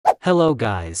Hello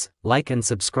guys, like and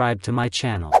subscribe to my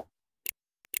channel.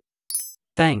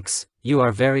 Thanks, you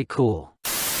are very cool.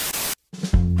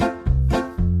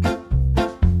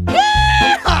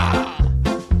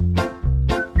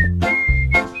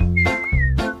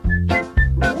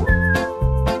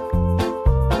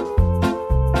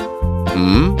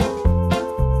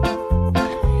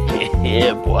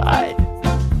 Yeah, boy.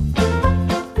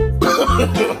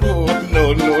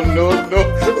 No, no, no, no.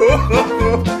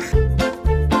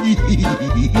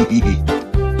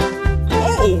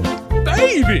 Oh,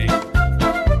 baby!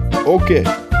 Okay.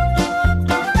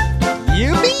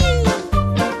 Yippee!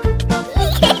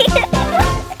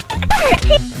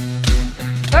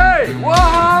 Hey, what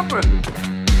happened?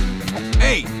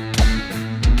 Hey!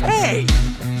 Hey!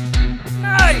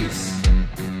 Nice!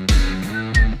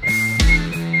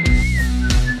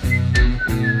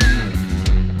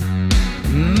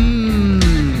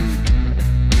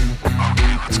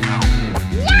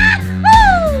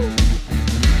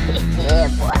 Yeah,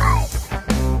 boy.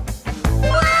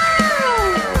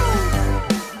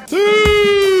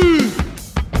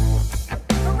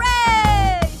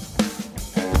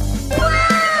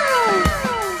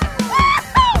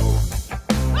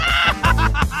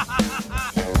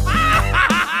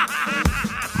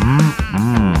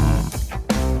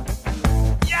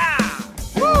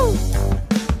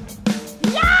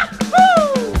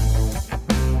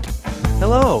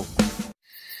 Hello.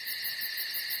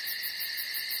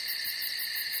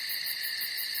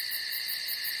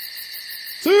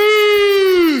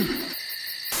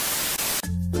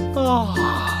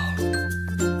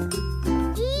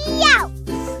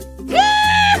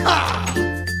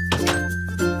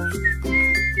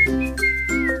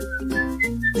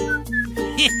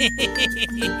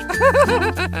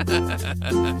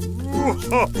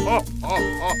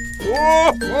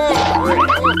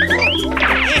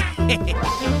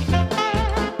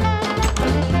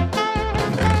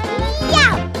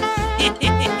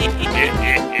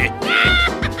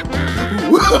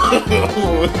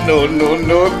 No, no,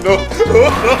 no, no.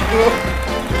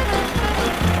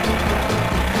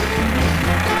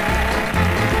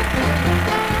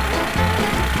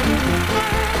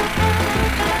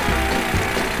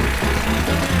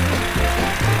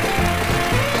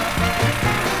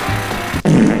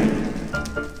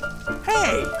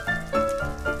 Hey!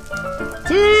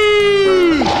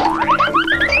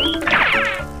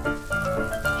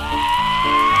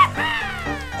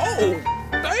 Oh,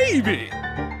 baby!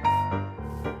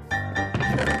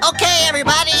 Okay,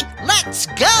 everybody, let's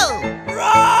go!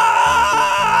 Run!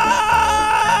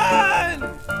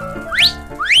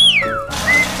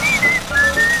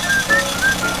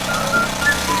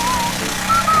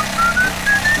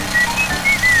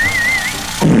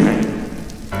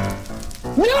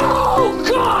 No,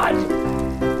 God!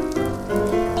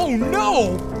 Oh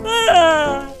no!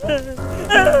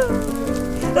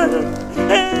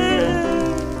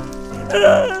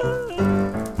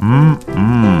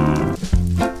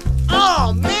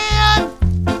 Oh, man!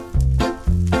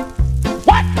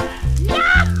 What?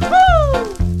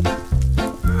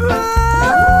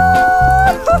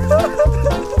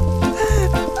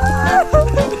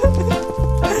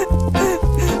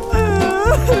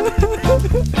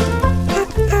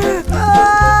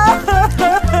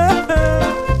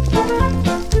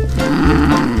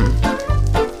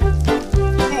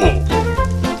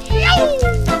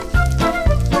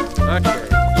 Okay.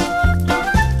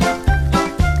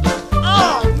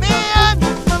 Oh, man!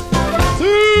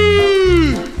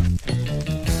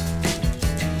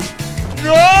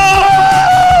 No!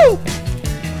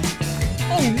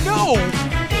 Oh no!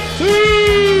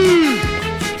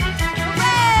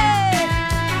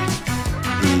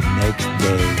 The next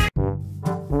day.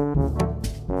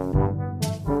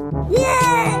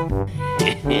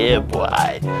 Yeah,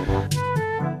 boy.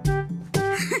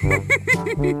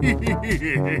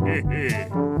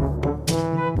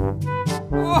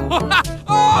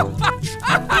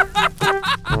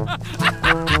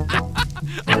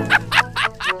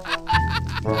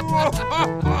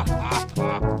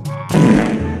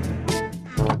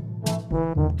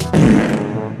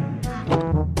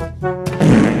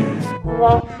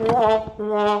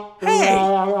 Hey!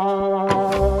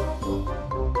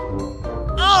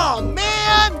 Oh,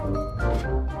 man!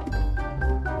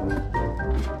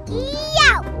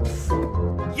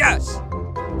 Yes!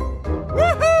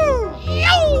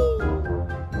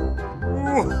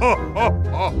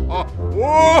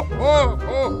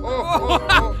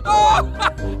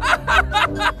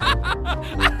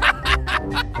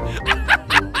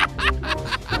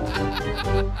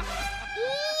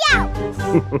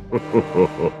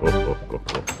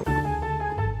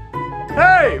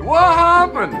 Hey, what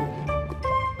happened?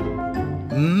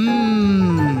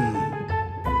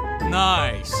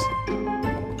 Nice.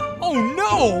 Oh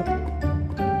no!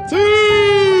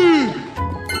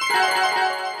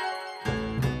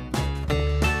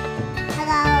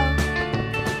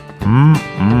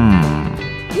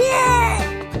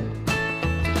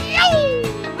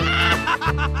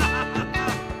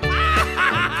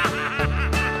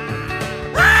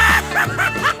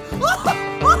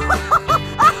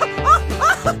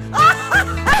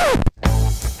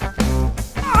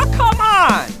 Oh, come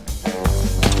on!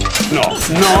 No,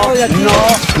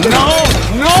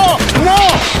 no!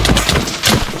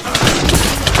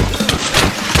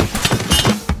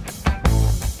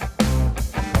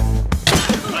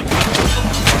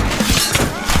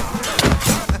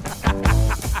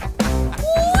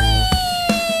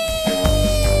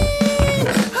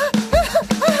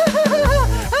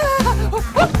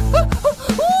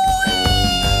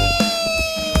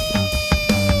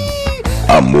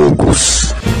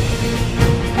 Amogus.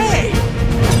 Hey!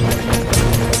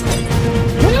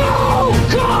 No,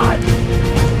 God!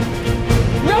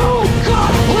 No,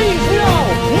 God, please, no!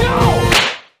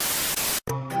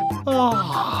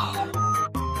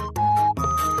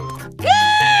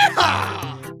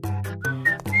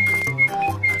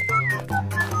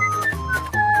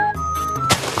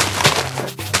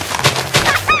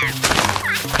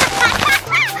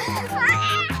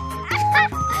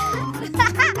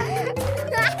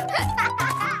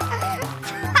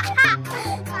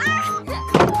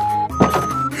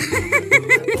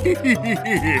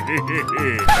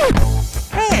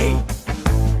 Hey!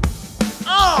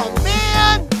 Oh,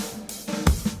 man!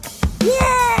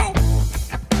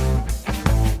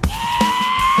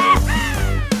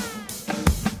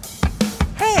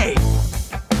 Hey!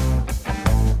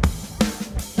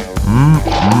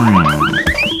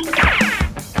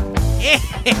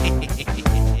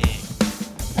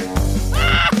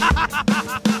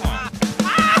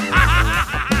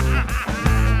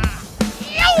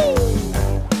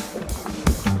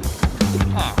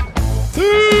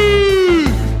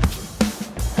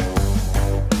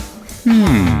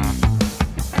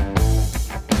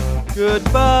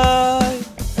 Goodbye.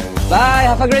 Bye,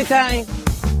 have a great time.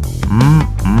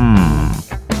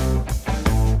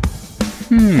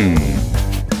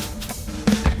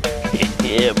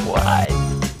 Yeah, boy.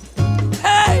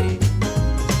 Hey!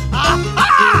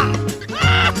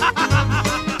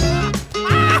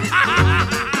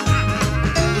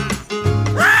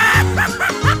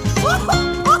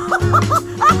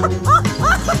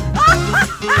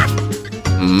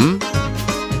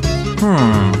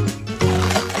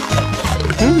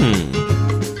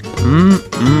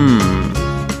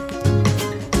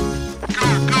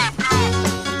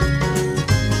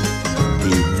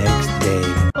 The next day.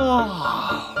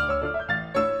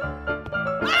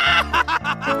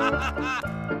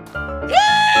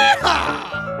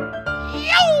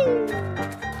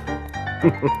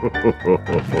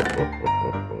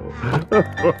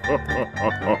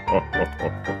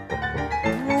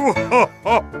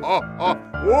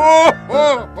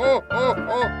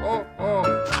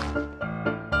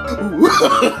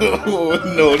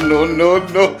 No, no, no,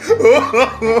 no.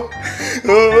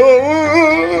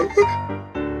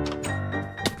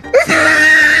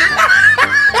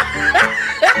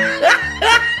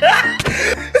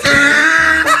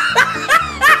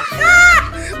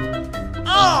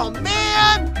 Oh,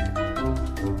 man!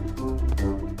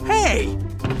 Hey!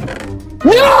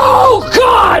 No,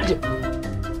 God!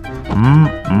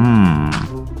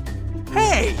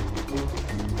 Hey!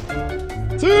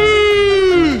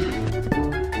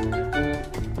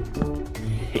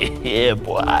 Yeah,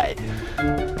 boy.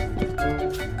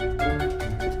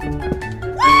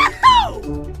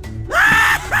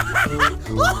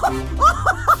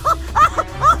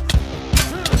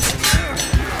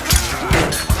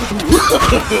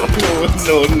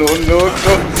 No, no, no, no.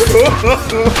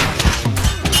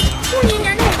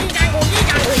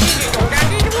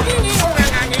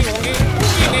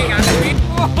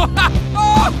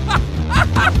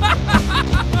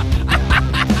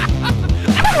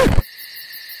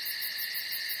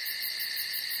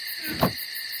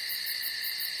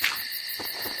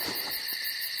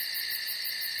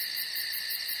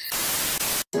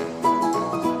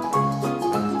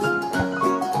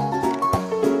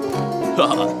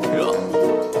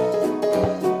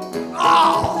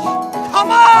 Oh!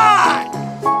 Come on!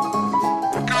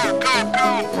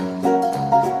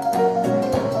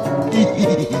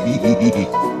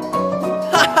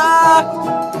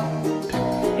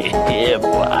 Yeah,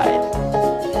 boy.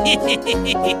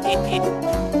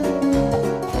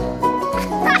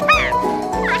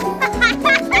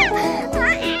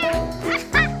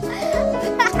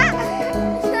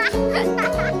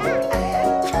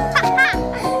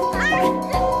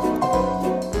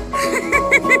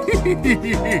 Hey!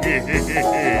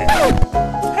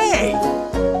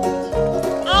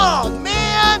 Oh,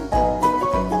 man!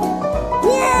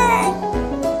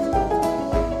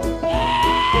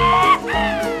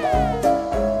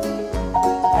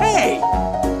 Hey!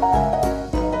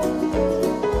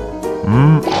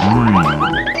 Mm-hmm.